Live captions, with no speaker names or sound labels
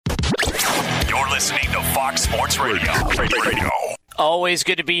listening to Fox Sports Radio. Always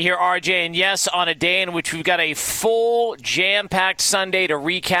good to be here, RJ. And yes, on a day in which we've got a full, jam-packed Sunday to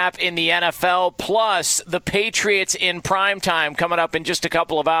recap in the NFL, plus the Patriots in primetime coming up in just a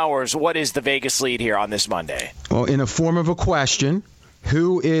couple of hours. What is the Vegas lead here on this Monday? Well, in a form of a question,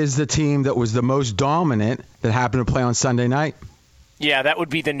 who is the team that was the most dominant that happened to play on Sunday night? Yeah, that would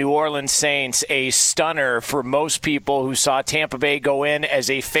be the New Orleans Saints, a stunner for most people who saw Tampa Bay go in as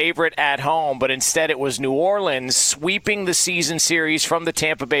a favorite at home, but instead it was New Orleans sweeping the season series from the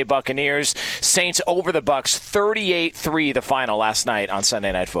Tampa Bay Buccaneers. Saints over the Bucs, 38-3 the final last night on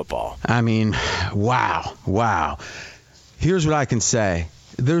Sunday Night Football. I mean, wow. Here's what I can say.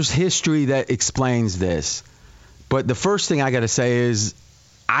 There's history that explains this, but the first thing I got to say is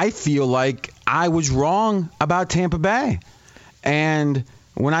I feel like I was wrong about Tampa Bay. And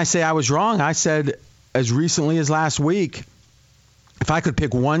when I say I was wrong, I said as recently as last week, if I could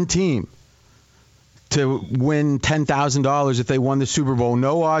pick one team to win $10,000 if they won the Super Bowl,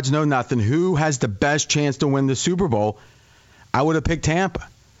 no odds, no nothing, who has the best chance to win the Super Bowl, I would have picked Tampa.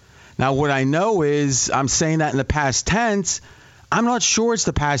 Now, what I know is I'm saying that in the past tense. I'm not sure it's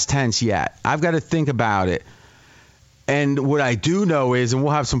the past tense yet. I've got to think about it. And what I do know is, and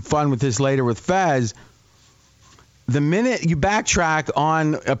we'll have some fun with this later with Fez, the minute you backtrack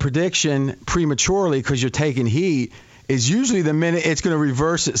on a prediction prematurely because you're taking heat is usually the minute it's going to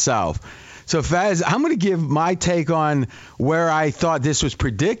reverse itself. So, Faz, I'm going to give my take on where I thought this was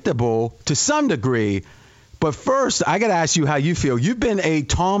predictable to some degree. But first, I got to ask you how you feel. You've been a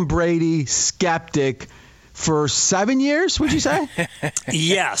Tom Brady skeptic for 7 years, would you say?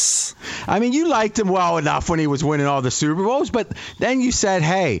 Yes. I mean, you liked him well enough when he was winning all the Super Bowls, but then you said,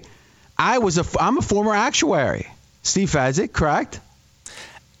 hey, I'm a former actuary. Steve Fezzik, correct?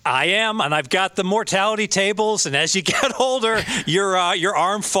 I am, and I've got the mortality tables, and as you get older, your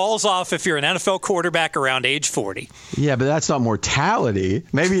arm falls off if you're an NFL quarterback around age 40. Yeah, but that's not mortality.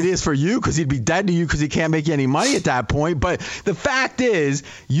 Maybe it is for you because he'd be dead to you because he can't make you any money at that point. But the fact is,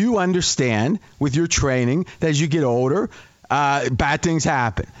 you understand with your training that as you get older, bad things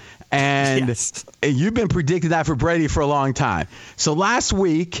happen. And yes. You've been predicting that for Brady for a long time. So last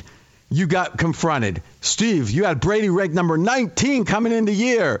week, you got confronted. Steve, you had Brady ranked number 19 coming in the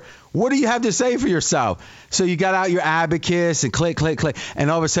year. What do you have to say for yourself? So you got out your abacus and click.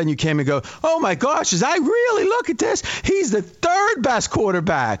 And all of a sudden you came and go, oh, my gosh, as I really look at this, he's the third best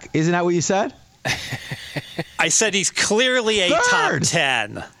quarterback. Isn't that what you said? I said he's clearly a top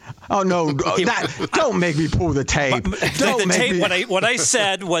 10. Oh, no. Don't make me pull the tape. What I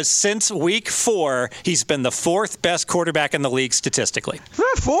said was since week 4, he's been the fourth best quarterback in the league statistically.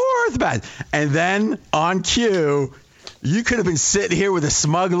 The fourth best. And then on cue, you could have been sitting here with a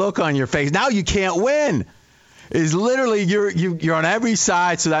smug look on your face. Now you can't win. It's literally you're on every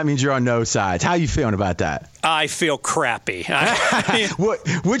side, so that means you're on no sides. How are you feeling about that? I feel crappy.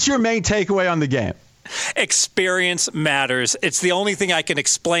 What's your main takeaway on the game? Experience matters. It's the only thing I can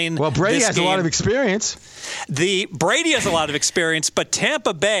explain. Well, Brady has game. A lot of experience. Brady has a lot of experience, but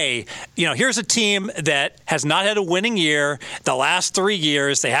Tampa Bay, here's a team that has not had a winning year the last 3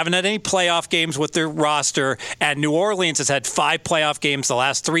 years. They haven't had any playoff games with their roster, and New Orleans has had 5 playoff games the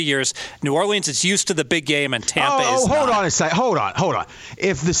last 3 years. New Orleans is used to the big game, and Tampa is not. Hold on a second. Hold on.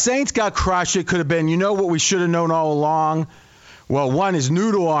 If the Saints got crushed, it could have been, what we should have known all along? Well, one, his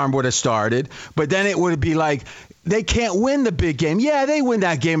noodle arm would have started, but then it would be like they can't win the big game. Yeah, they win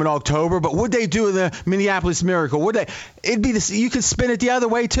that game in October, but would they do the Minneapolis Miracle? It'd be this. You could spin it the other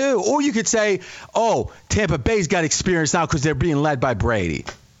way too, or you could say, "Oh, Tampa Bay's got experience now because they're being led by Brady."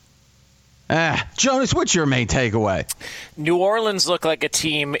 Jonas, what's your main takeaway? New Orleans looked like a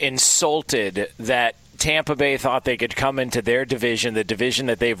team insulted that Tampa Bay thought they could come into their division, the division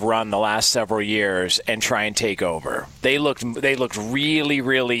that they've run the last several years, and try and take over. They looked really,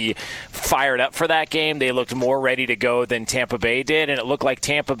 really fired up for that game. They looked more ready to go than Tampa Bay did, and it looked like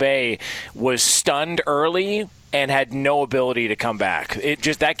Tampa Bay was stunned early and had no ability to come back.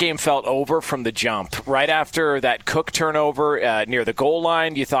 That game felt over from the jump. Right after that Cook turnover near the goal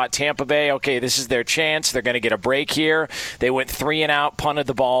line, you thought Tampa Bay, okay, this is their chance. They're going to get a break here. They went 3 and out, punted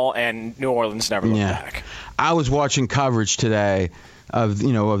the ball, and New Orleans never looked back. I was watching coverage today of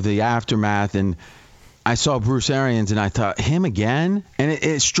the aftermath, and I saw Bruce Arians, and I thought, him again? And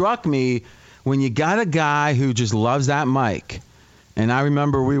it struck me when you got a guy who just loves that mic. And I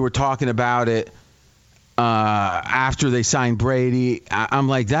remember we were talking about it after they signed Brady. I'm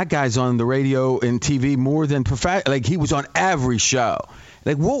like, that guy's on the radio and TV more than like he was on every show.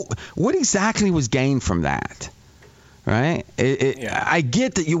 Like, what exactly was gained from that? Right? I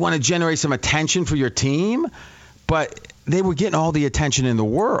get that you want to generate some attention for your team, but they were getting all the attention in the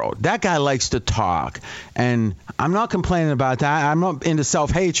world. That guy likes to talk, and I'm not complaining about that. I'm not into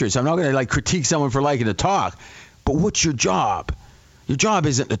self-hatred, so I'm not going to critique someone for liking to talk. But what's your job? Your job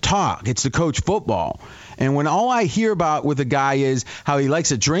isn't to talk. It's to coach football. And when all I hear about with a guy is how he likes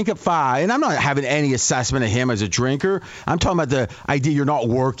to drink at 5, and I'm not having any assessment of him as a drinker. I'm talking about the idea you're not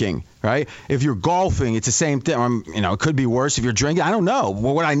working, right? If you're golfing, it's the same thing. It could be worse if you're drinking. I don't know.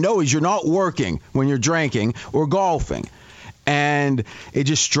 But what I know is you're not working when you're drinking or golfing. And it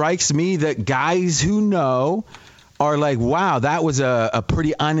just strikes me that guys who know are like, wow, that was a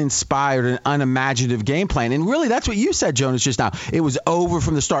pretty uninspired and unimaginative game plan. And really, that's what you said, Jonas, just now. It was over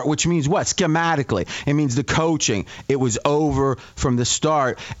from the start, which means what? Schematically. It means the coaching. It was over from the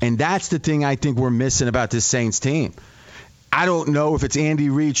start. And that's the thing I think we're missing about this Saints team. I don't know if it's Andy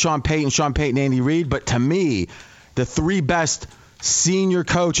Reid, Sean Payton, Andy Reid, but to me, the 3 best senior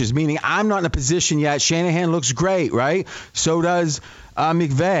coaches, meaning I'm not in a position yet. Shanahan looks great, right? So does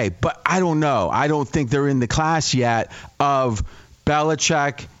McVay. But I don't know. I don't think they're in the class yet of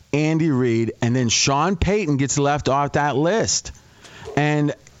Belichick, Andy Reid, and then Sean Payton gets left off that list.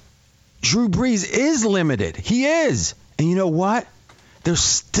 And Drew Brees is limited. He is. And you know what? They're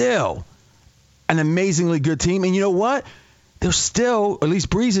still an amazingly good team. And you know what? They're still, at least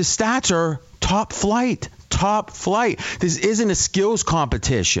Brees' stats are top flight. This isn't a skills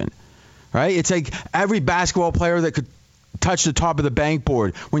competition, right? It's like every basketball player that could touch the top of the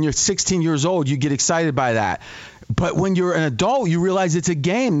bankboard. When you're 16 years old, you get excited by that. But when you're an adult, you realize it's a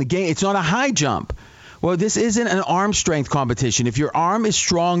game. It's not a high jump. Well, this isn't an arm strength competition. If your arm is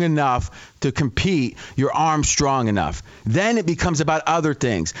strong enough to compete, your arm's strong enough. Then it becomes about other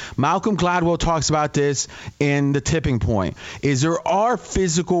things. Malcolm Gladwell talks about this in The Tipping Point, is there are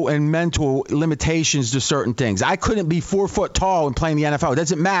physical and mental limitations to certain things. I couldn't be 4 foot tall and playing the NFL. It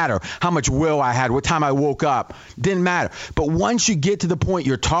doesn't matter how much will I had, what time I woke up. Didn't matter. But once you get to the point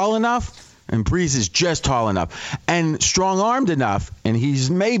you're tall enough, and Brees is just tall enough, and strong-armed enough, and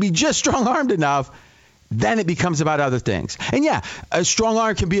he's maybe just strong-armed enough, then it becomes about other things. And yeah, a strong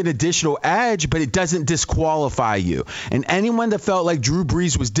arm can be an additional edge, but it doesn't disqualify you. And anyone that felt like Drew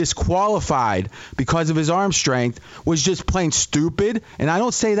Brees was disqualified because of his arm strength was just plain stupid. And I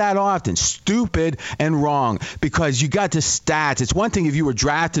don't say that often. Stupid and wrong, because you got the stats. It's one thing if you were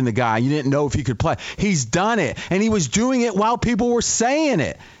drafting the guy, you didn't know if he could play. He's done it, and he was doing it while people were saying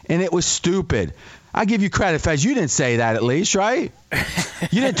it, and it was stupid. I give you credit, Fez. You didn't say that, at least, right?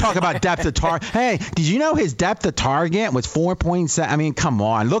 You didn't talk about depth of target. Hey, did you know his depth of target was 4.7? I mean, come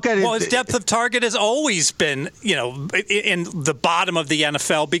on. Look at it. Well, his depth of target has always been, in the bottom of the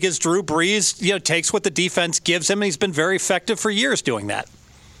NFL, because Drew Brees, takes what the defense gives him, and he's been very effective for years doing that.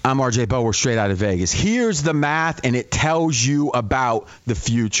 I'm RJ Bowe. We're straight out of Vegas. Here's the math, and it tells you about the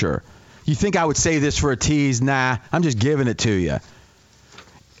future. You think I would say this for a tease? Nah, I'm just giving it to you.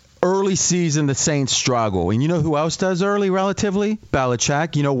 Early season, the Saints struggle. And you know who else does early relatively?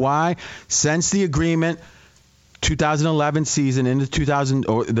 Belichick. You know why? Since the agreement, 2011 season into 2000,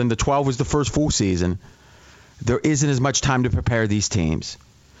 or then the 12 was the first full season, there isn't as much time to prepare these teams.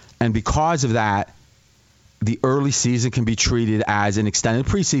 And because of that, the early season can be treated as an extended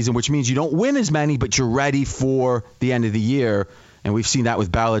preseason, which means you don't win as many, but you're ready for the end of the year. And we've seen that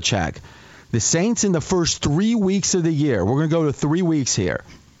with Belichick. The Saints in the first 3 weeks of the year, we're going to go to 3 weeks here.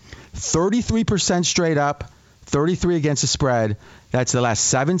 33% straight up, 33 against the spread. That's the last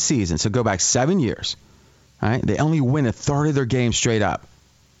 7 seasons. So go back 7 years. All right? They only win a third of their games straight up.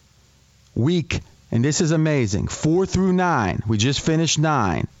 Week, and this is amazing, 4 through 9. We just finished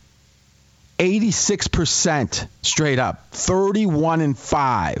 9. 86% straight up,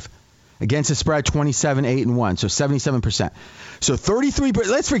 31-5 against the spread, 27-8-1, so 77%. So 33.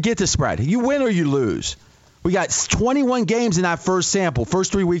 Let's forget the spread. You win or you lose. We got 21 games in that first sample,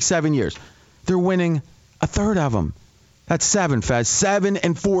 first 3 weeks, 7 years. They're winning a third of them. That's 7, Fez.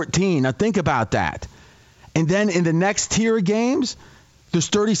 7-14. Now think about that. And then in the next tier of games, there's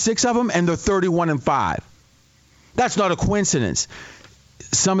 36 of them, and they're 31-5. That's not a coincidence.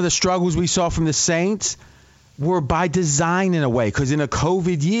 Some of the struggles we saw from the Saints were by design in a way, because in a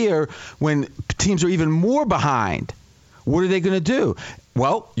COVID year, when teams are even more behind, what are they going to do?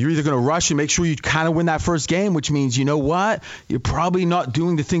 Well, you're either going to rush and make sure you kind of win that first game, which means, you know what? You're probably not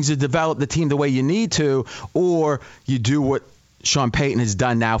doing the things to develop the team the way you need to, or you do what Sean Payton has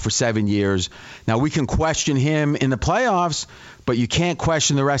done now for 7 years. Now, we can question him in the playoffs, but you can't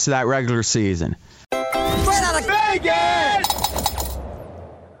question the rest of that regular season. Straight out of Vegas!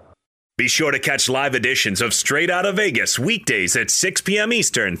 Be sure to catch live editions of Straight Outta Vegas weekdays at 6 p.m.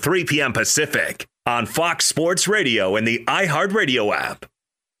 Eastern, 3 p.m. Pacific on Fox Sports Radio and the iHeartRadio app.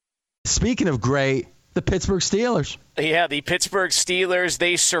 Speaking of great, the Pittsburgh Steelers. Yeah, the Pittsburgh Steelers,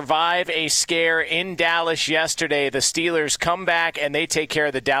 they survive a scare in Dallas yesterday. The Steelers come back and they take care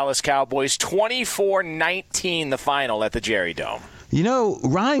of the Dallas Cowboys. 24-19 the final at the Jerry Dome. You know,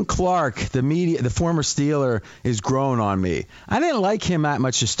 Ryan Clark, the former Steeler, is growing on me. I didn't like him that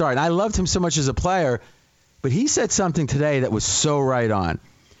much to start. I loved him so much as a player, but he said something today that was so right on.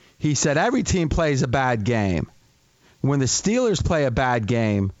 He said every team plays a bad game. When the Steelers play a bad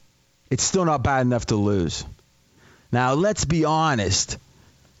game, it's still not bad enough to lose. Now, let's be honest.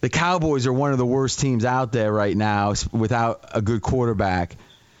 The Cowboys are one of the worst teams out there right now without a good quarterback.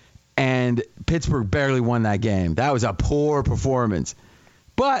 And Pittsburgh barely won that game. That was a poor performance.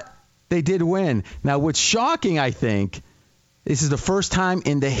 But they did win. Now, what's shocking, I think, this is the first time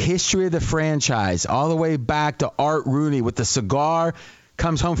in the history of the franchise, all the way back to Art Rooney with the cigar,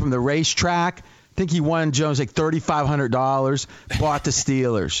 comes home from the racetrack. I think he won, Jones, like $3,500, bought the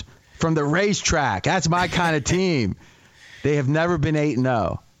Steelers. From the racetrack. That's my kind of team. They have never been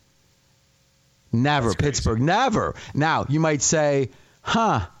 8-0. Never. Pittsburgh. Never. Now, you might say,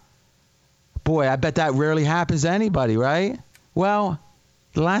 boy, I bet that rarely happens to anybody, right? Well,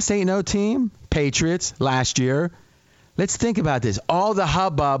 the last 8-0 team, Patriots, last year. Let's think about this. All the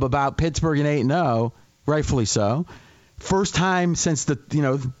hubbub about Pittsburgh and 8-0, rightfully so. First time since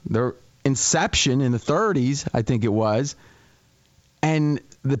their inception in the 30s, I think it was. And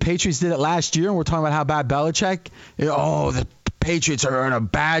the Patriots did it last year, and we're talking about how bad Belichick. The Patriots are on a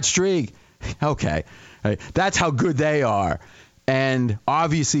bad streak. Okay. Right. That's how good they are. And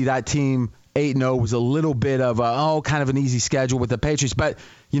obviously that team, 8-0, was a little bit of kind of an easy schedule with the Patriots. But,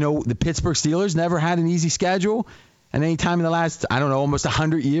 the Pittsburgh Steelers never had an easy schedule at any time in the last, almost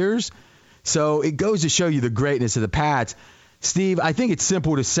 100 years. So it goes to show you the greatness of the Pats. Steve, I think it's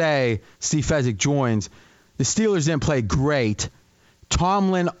simple to say, Steve Fezzik joins, the Steelers didn't play great.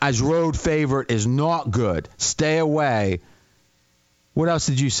 Tomlin, as road favorite, is not good. Stay away. What else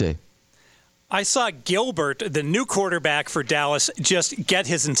did you see? I saw Gilbert, the new quarterback for Dallas, just get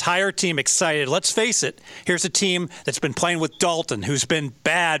his entire team excited. Let's face it, here's a team that's been playing with Dalton, who's been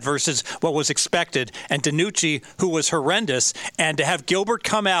bad versus what was expected, and DiNucci, who was horrendous. And to have Gilbert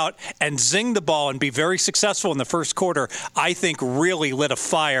come out and zing the ball and be very successful in the first quarter, I think really lit a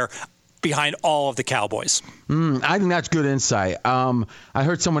fire behind all of the Cowboys. I think that's good insight. I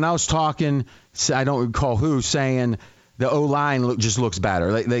heard someone else talking, I don't recall who, saying the O-line just looks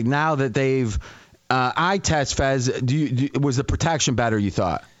better. Like now that they've eye test, Fez, was the protection better, you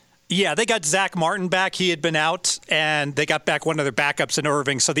thought? Yeah, they got Zach Martin back. He had been out, and they got back one of their backups in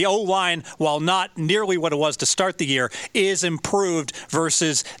Irving. So the O-line, while not nearly what it was to start the year, is improved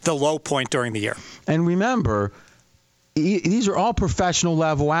versus the low point during the year. And remember, these are all professional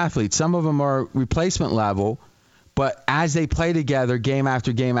level athletes. Some of them are replacement level, but as they play together game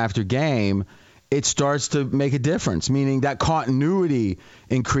after game after game, it starts to make a difference, meaning that continuity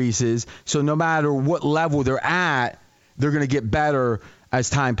increases. So no matter what level they're at, they're going to get better as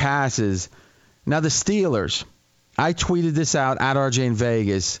time passes. Now the Steelers, I tweeted this out at RJ in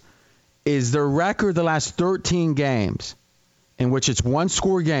Vegas, is their record the last 13 games in which it's one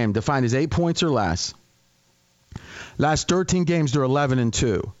score game defined as 8 points or less. Last 13 games, they're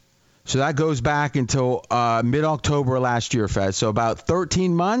 11-2. So that goes back until mid-October last year, Fed. So about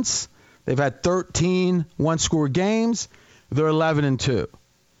 13 months, they've had 13 one-score games. They're 11-2.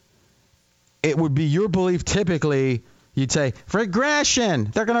 It would be your belief typically, you'd say,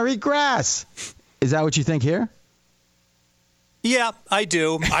 regression. They're going to regress. Is that what you think here? Yeah, I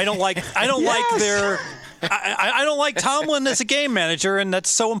do. I don't like I don't like Tomlin as a game manager, and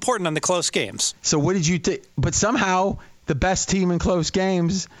that's so important on the close games. So what did you think? But somehow the best team in close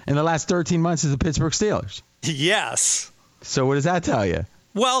games in the last 13 months is the Pittsburgh Steelers. Yes. So what does that tell you?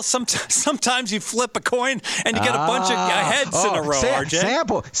 Well, sometimes you flip a coin and you get a bunch of heads in a row,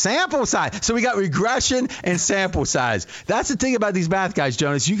 RJ. Sample size. So we got regression and sample size. That's the thing about these math guys,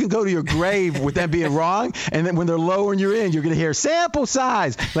 Jonas. You can go to your grave with them being wrong, and then when they're lowering you in, you're going to hear sample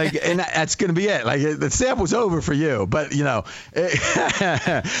size. And that's going to be it. The sample's over for you. But,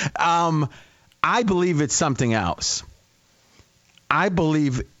 I believe it's something else. I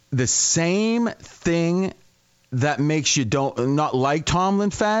believe the same thing that makes you not like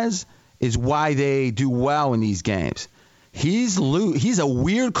Tomlin, Faz, is why they do well in these games. He's a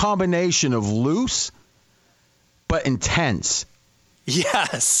weird combination of loose but intense.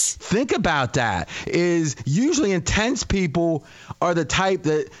 Yes. Think about that. Is usually intense people are the type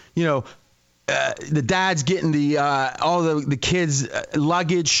that, the dad's getting all the kids'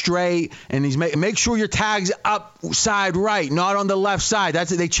 luggage straight, and he's make sure your tag's upside right, not on the left side.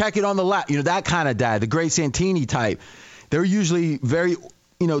 That's it. They check it on the left. That kind of dad, the Greg Santini type. They're usually very,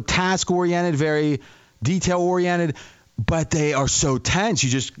 task oriented, very detail-oriented, but they are so tense.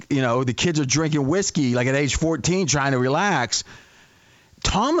 The kids are drinking whiskey like at age 14 trying to relax.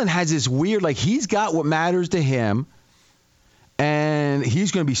 Tomlin has this weird, he's got what matters to him, and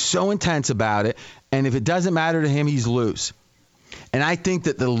he's going to be so intense about it. And if it doesn't matter to him, he's loose. And I think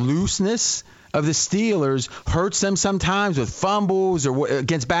that the looseness of the Steelers hurts them sometimes with fumbles or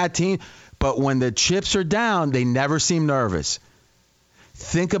against bad teams. But when the chips are down, they never seem nervous.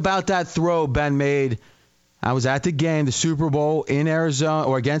 Think about that throw Ben made. I was at the game, the Super Bowl in Arizona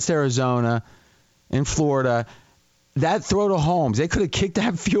or against Arizona in Florida. That throw to Holmes, they could have kicked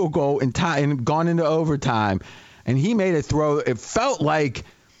that field goal and gone into overtime. And he made a throw. It felt like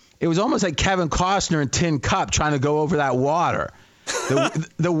it was almost like Kevin Costner in Tin Cup trying to go over that water.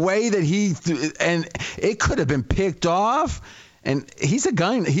 The way that and it could have been picked off. And he is a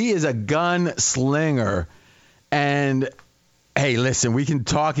gunslinger. And hey, listen, we can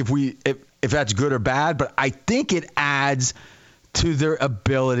talk if that's good or bad, but I think it adds to their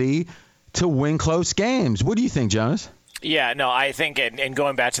ability to win close games. What do you think, Jonas? Yeah, no, I think, and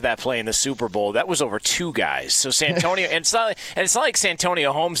going back to that play in the Super Bowl, that was over two guys. So Santonio, and it's not like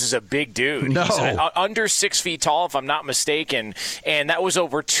Santonio Holmes is a big dude. No. He's under 6 feet tall, if I'm not mistaken, and that was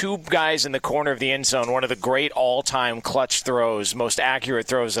over two guys in the corner of the end zone. One of the great all-time clutch throws, most accurate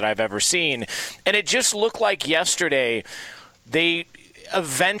throws that I've ever seen, and it just looked like yesterday they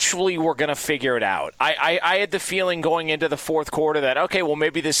eventually we're going to figure it out. I had the feeling going into the fourth quarter that, okay, well,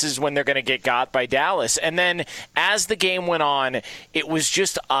 maybe this is when they're going to get got by Dallas. And then as the game went on, it was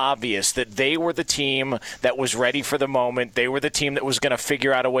just obvious that they were the team that was ready for the moment. They were the team that was going to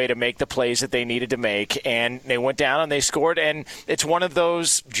figure out a way to make the plays that they needed to make. And they went down and they scored. And it's one of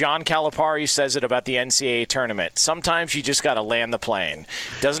those, John Calipari says it about the NCAA tournament. Sometimes you just got to land the plane.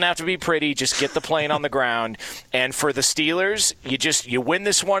 Doesn't have to be pretty. Just get the plane on the ground. And for the Steelers, you win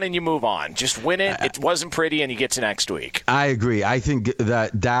this one and you move on. Just win it. It wasn't pretty, and you get to next week. I agree. I think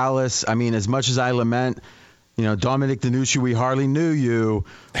that Dallas, as much as I lament, Dominic DeNucci, we hardly knew you,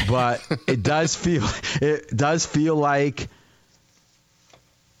 but it does feel like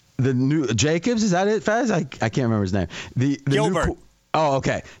the new Jacobs. Is that it, Fez? I can't remember his name. The Gilbert.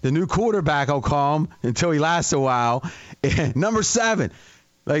 Okay. The new quarterback, I'll call him until he lasts a while. Number 7,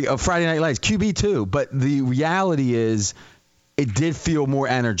 like Friday Night Lights, QB2. But the reality is, it did feel more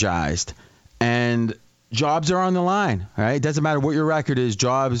energized, and jobs are on the line. All right, it doesn't matter what your record is;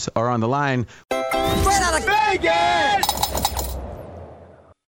 jobs are on the line. Straight out of Vegas!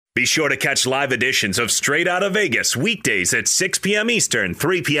 Be sure to catch live editions of Straight Outta Vegas weekdays at 6 p.m. Eastern,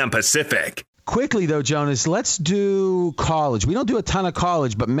 3 p.m. Pacific. Quickly, though, Jonas, let's do college. We don't do a ton of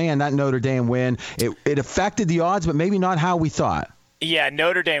college, but, man, that Notre Dame win, it affected the odds, but maybe not how we thought. Yeah,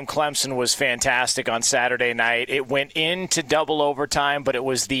 Notre Dame Clemson was fantastic on Saturday night. It went into double overtime, but it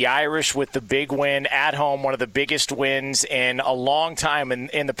was the Irish with the big win at home, one of the biggest wins in a long time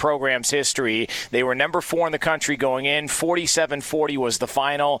in the program's history. They were number 4 in the country going in. 47-40 was the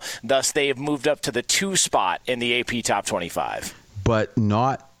final. Thus, they have moved up to the 2 spot in the AP Top 25. But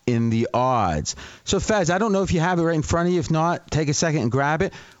not in the odds. So, Fez, I don't know if you have it right in front of you. If not, take a second and grab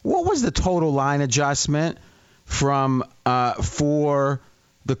it. What was the total line adjustment for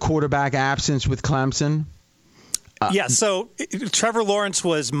the quarterback absence with Clemson? So Trevor Lawrence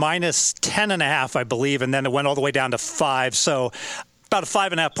was minus 10.5, I believe, and then it went all the way down to 5. So about a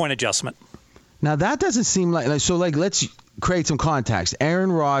 5.5 point adjustment. Now that doesn't seem like so. Let's create some context.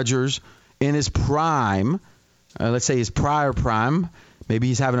 Aaron Rodgers in his prime, let's say his prior prime, maybe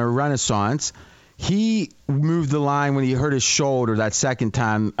he's having a renaissance. He moved the line when he hurt his shoulder that second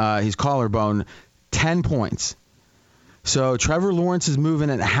time, his collarbone, 10 points. So Trevor Lawrence is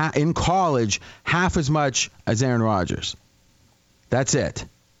moving at in college half as much as Aaron Rodgers. That's it.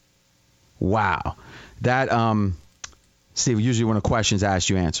 Wow. That Steve, usually when a question's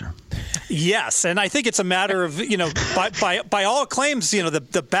asked, you answer. Yes, and I think it's a matter of, by all claims,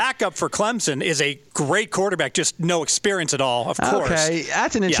 the backup for Clemson is a great quarterback, just no experience at all, of course. Okay,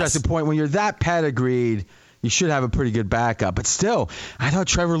 that's an interesting point. When you're that pedigreed, you should have a pretty good backup. But still, I thought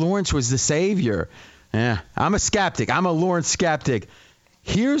Trevor Lawrence was the savior. Yeah, I'm a skeptic. I'm a Lawrence skeptic.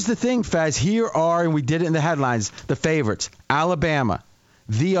 Here's the thing, Fez. Here are, and we did it in the headlines, the favorites. Alabama,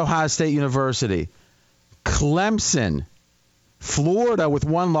 The Ohio State University, Clemson, Florida with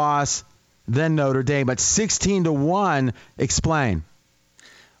 1 loss, then Notre Dame. But 16-1, explain.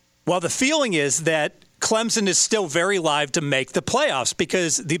 Well, the feeling is that Clemson is still very live to make the playoffs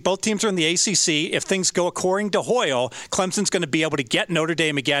because both teams are in the ACC. If things go according to Hoyle, Clemson's going to be able to get Notre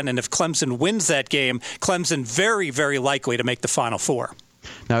Dame again. And if Clemson wins that game, Clemson very, very likely to make the Final Four.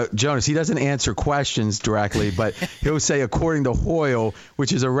 Now, Jonas, he doesn't answer questions directly, but he'll say, according to Hoyle,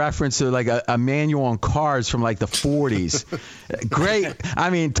 which is a reference to like a manual on cars from like the 40s. Great. I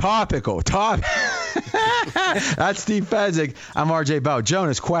mean, topical. That's Steve Fezzik. I'm RJ Bell.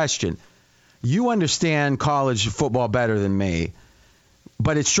 Jonas, question. You understand college football better than me,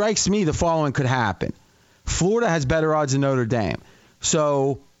 but it strikes me the following could happen. Florida has better odds than Notre Dame.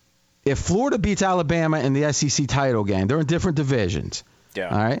 So if Florida beats Alabama in the SEC title game, they're in different divisions. Yeah.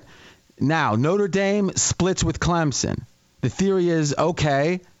 All right. Now, Notre Dame splits with Clemson. The theory is,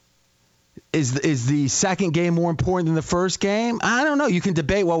 okay, is the second game more important than the first game? I don't know. You can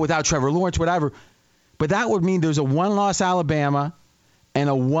debate, well, without Trevor Lawrence, whatever. But that would mean there's a one-loss Alabama and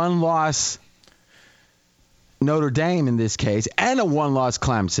a one-loss Notre Dame in this case, and a one-loss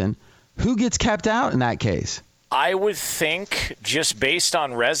Clemson. Who gets kept out in that case? I would think, just based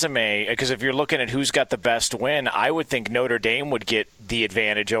on resume, because if you're looking at who's got the best win, I would think Notre Dame would get the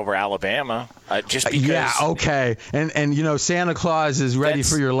advantage over Alabama. Just because. Yeah, okay. And you know, Santa Claus is ready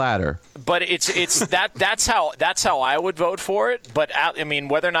for your ladder. But that's how I would vote for it. But I mean,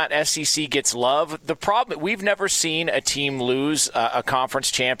 whether or not SEC gets love, the problem, we've never seen a team lose a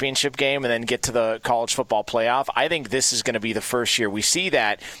conference championship game and then get to the college football playoff. I think this is going to be the first year we see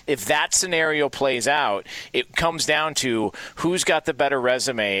that. If that scenario plays out, it comes down to who's got the better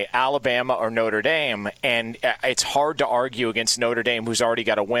resume, Alabama or Notre Dame, and it's hard to argue against Notre Dame, who's already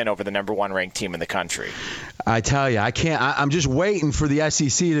got a win over the number one ranked team in the country. I tell you, I can't. I'm just waiting for the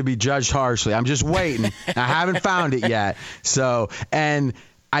SEC to be judged harshly. I'm just waiting. I haven't found it yet. So, and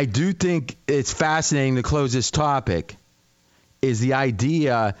I do think it's fascinating to close this topic is the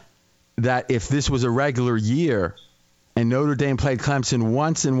idea that if this was a regular year and Notre Dame played Clemson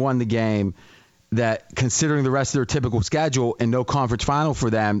once and won the game, that considering the rest of their typical schedule and no conference final for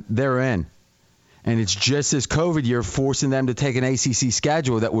them, they're in. And it's just this COVID year forcing them to take an ACC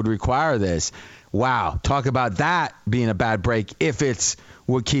schedule that would require this. Wow. Talk about that being a bad break if it's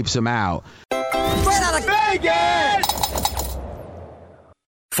what keeps them out. Straight out of Vegas!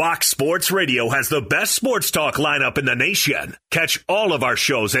 Fox Sports Radio has the best sports talk lineup in the nation. Catch all of our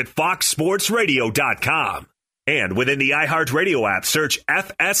shows at foxsportsradio.com. And within the iHeartRadio app, search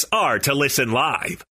FSR to listen live.